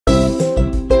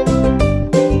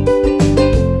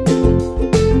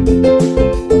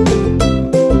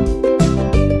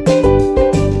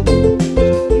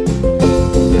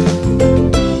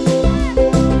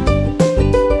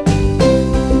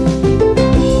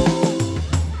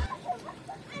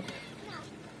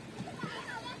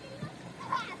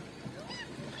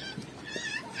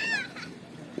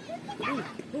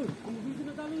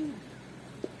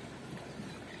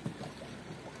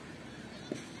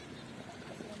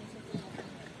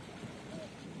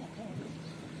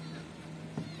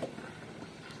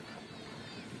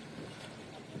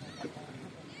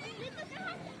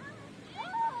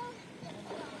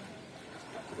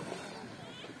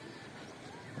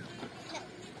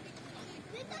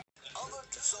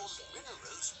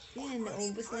Yan,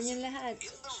 naubos na niya lahat.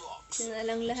 Siya na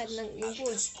lang lahat ng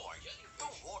ubos.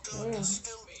 Oh.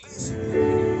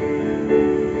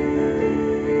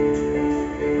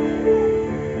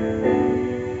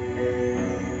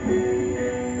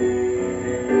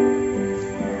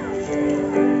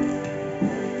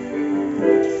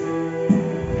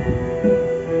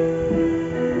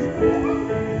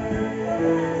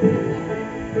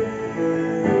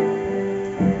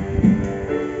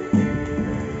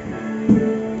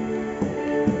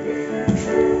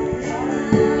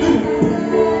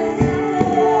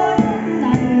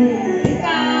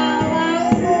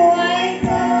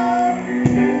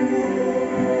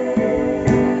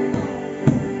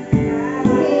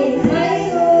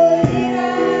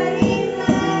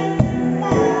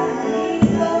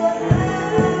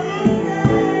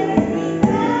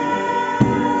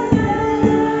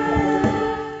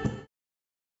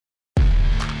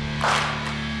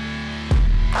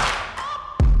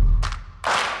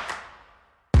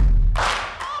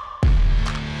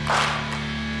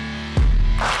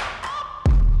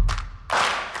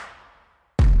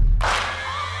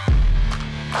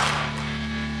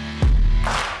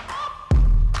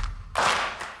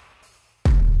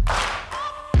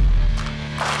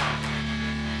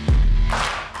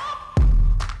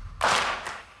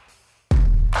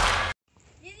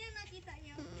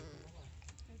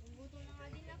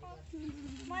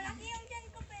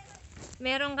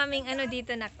 Meron kaming ano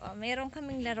dito, nak. Oh, meron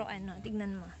kaming laruan, no.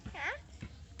 Tignan mo. Ha?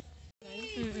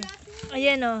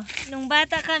 Ayan, oh. Nung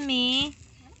bata kami,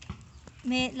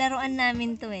 may laruan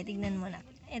namin to, eh. Tignan mo, nak.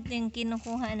 Ito yung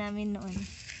kinukuha namin noon.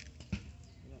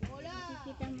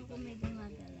 Kita mo kung may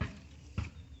gumagalaw.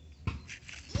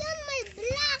 Yan, may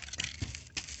black!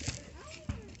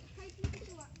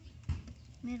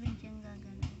 Meron siyang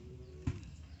gagalaw.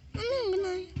 Anong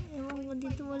binay? Ewan ko,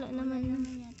 dito wala naman.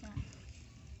 Yata.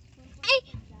 Ay!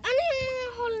 Ano yung mga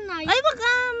hole na yun? Ay, baka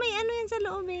may ano yan sa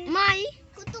loob, eh. May?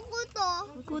 Kuto-kuto.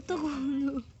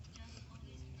 Kuto-kuto.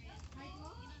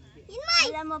 Yun, may!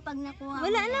 Alam mo, pag nakuha mo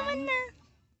Wala yan, naman na.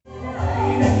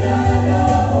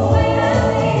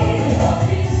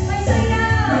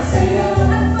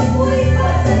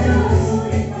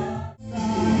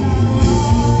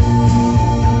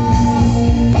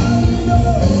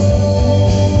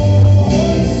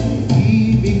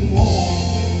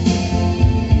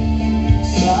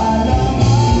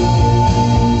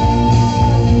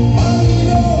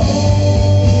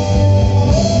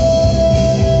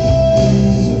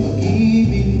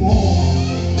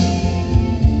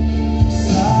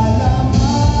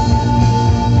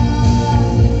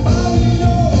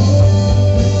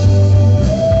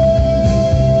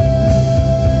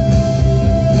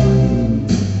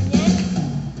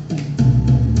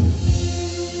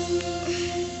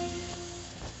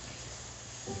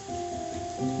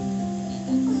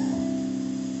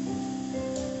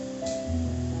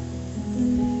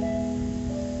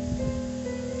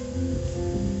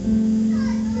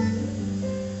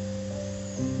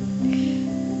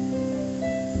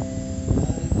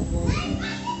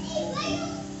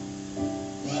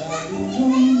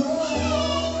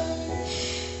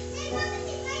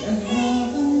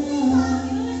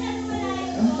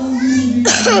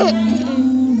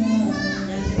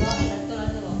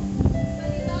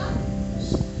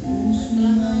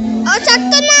 Oh,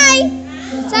 sakto, Nay!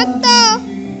 Sakto!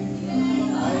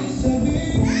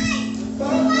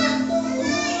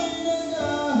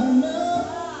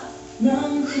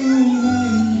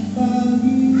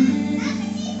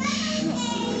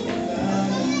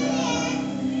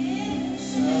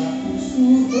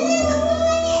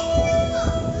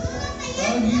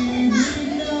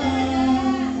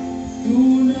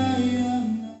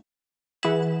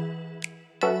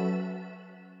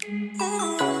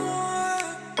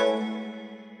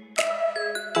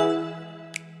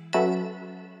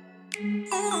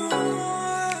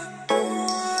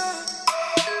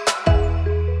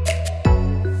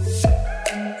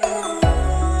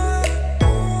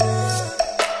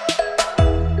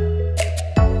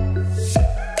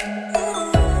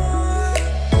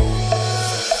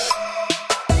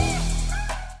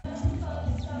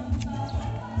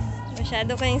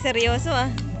 Masyado kayong seryoso,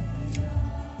 ah.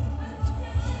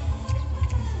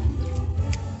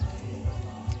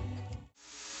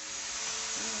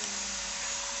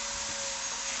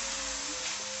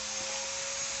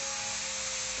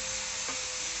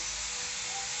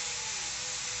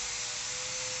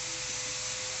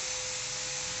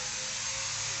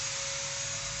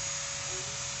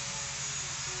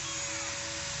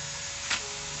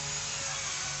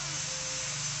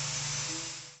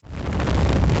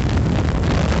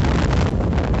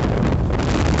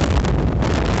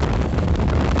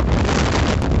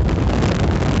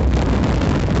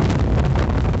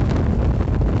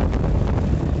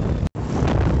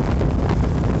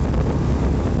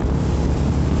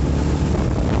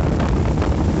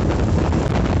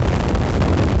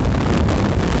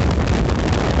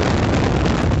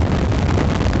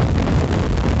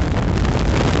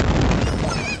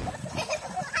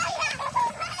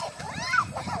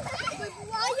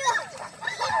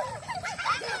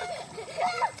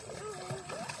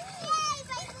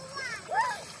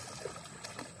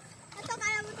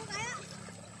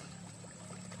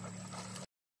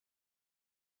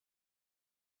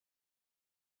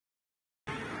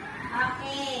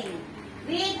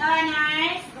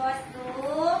 winners goes to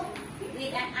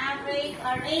with an average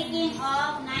or rating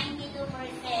of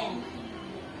 92%.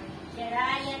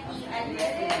 Shiraya T.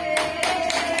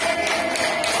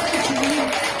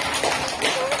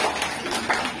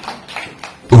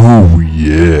 Oh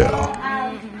yeah.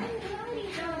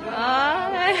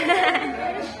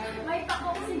 May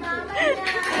pakok si mama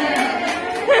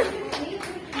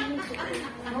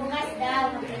bukas daw.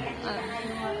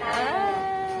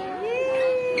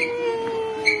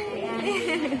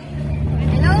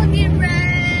 Hello, dear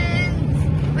friends!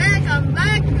 Welcome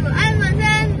back to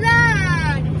Almacen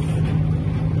Vlogs!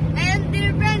 And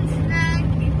dear friends,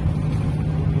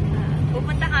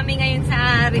 Pupunta kami ngayon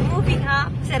sa removing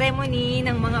up ceremony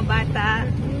ng mga bata.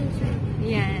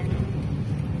 Yan.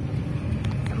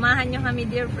 Samahan nyo kami,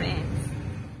 dear friends.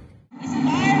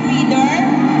 Star Reader,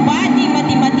 Body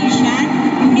Mathematician,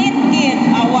 Meet Kid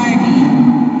Awardee.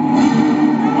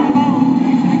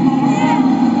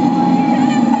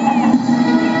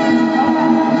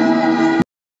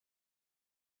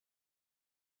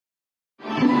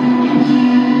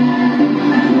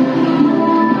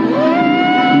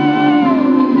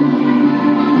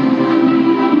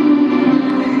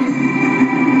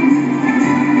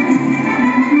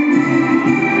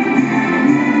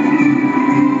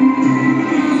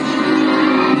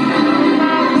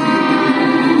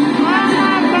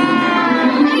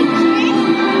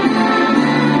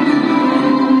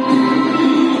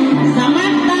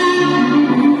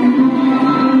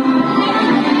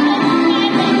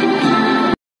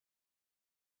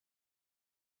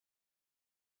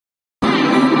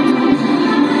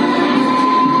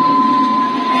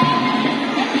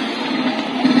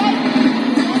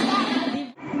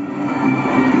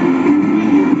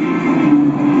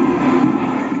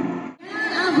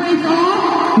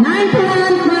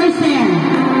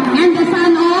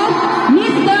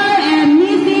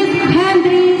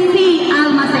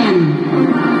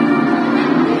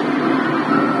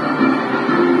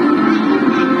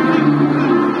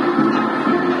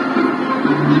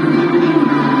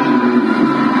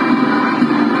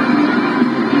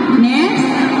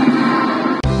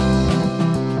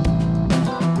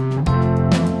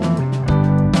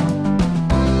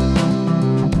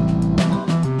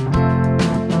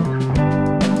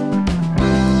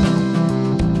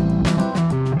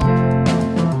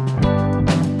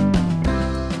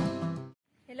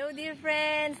 Dear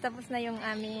friends, tapos na yung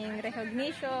aming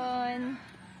recognition.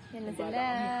 Yan na sila.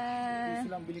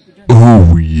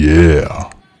 Oh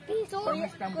yeah.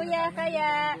 Kuya,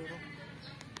 kaya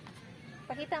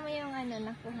pakita mo yung ano,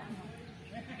 nakuha mo.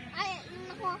 ay,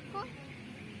 nakuha ko.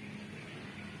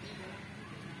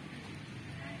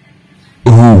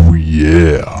 Oh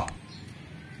yeah.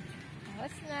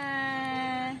 Tapos na.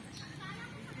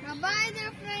 Bye-bye,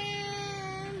 dear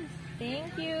friends!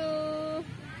 Thank you.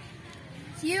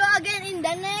 See you again in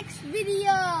the next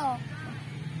video.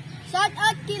 Shout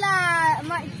out kila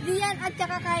Dian at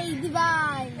saka kay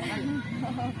Divine.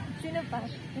 Sino pa?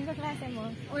 Yung kaklase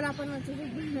mo? Wala pa naman susunod.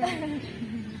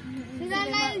 Si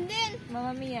Nanay din.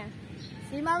 Mama Mia.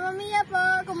 Si Mama Mia po.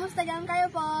 Kumusta dyan kayo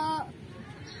po?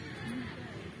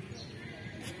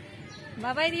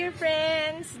 Bye-bye, dear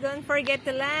friends. Don't forget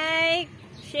to like,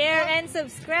 share, and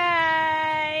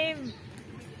subscribe.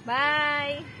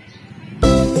 Bye.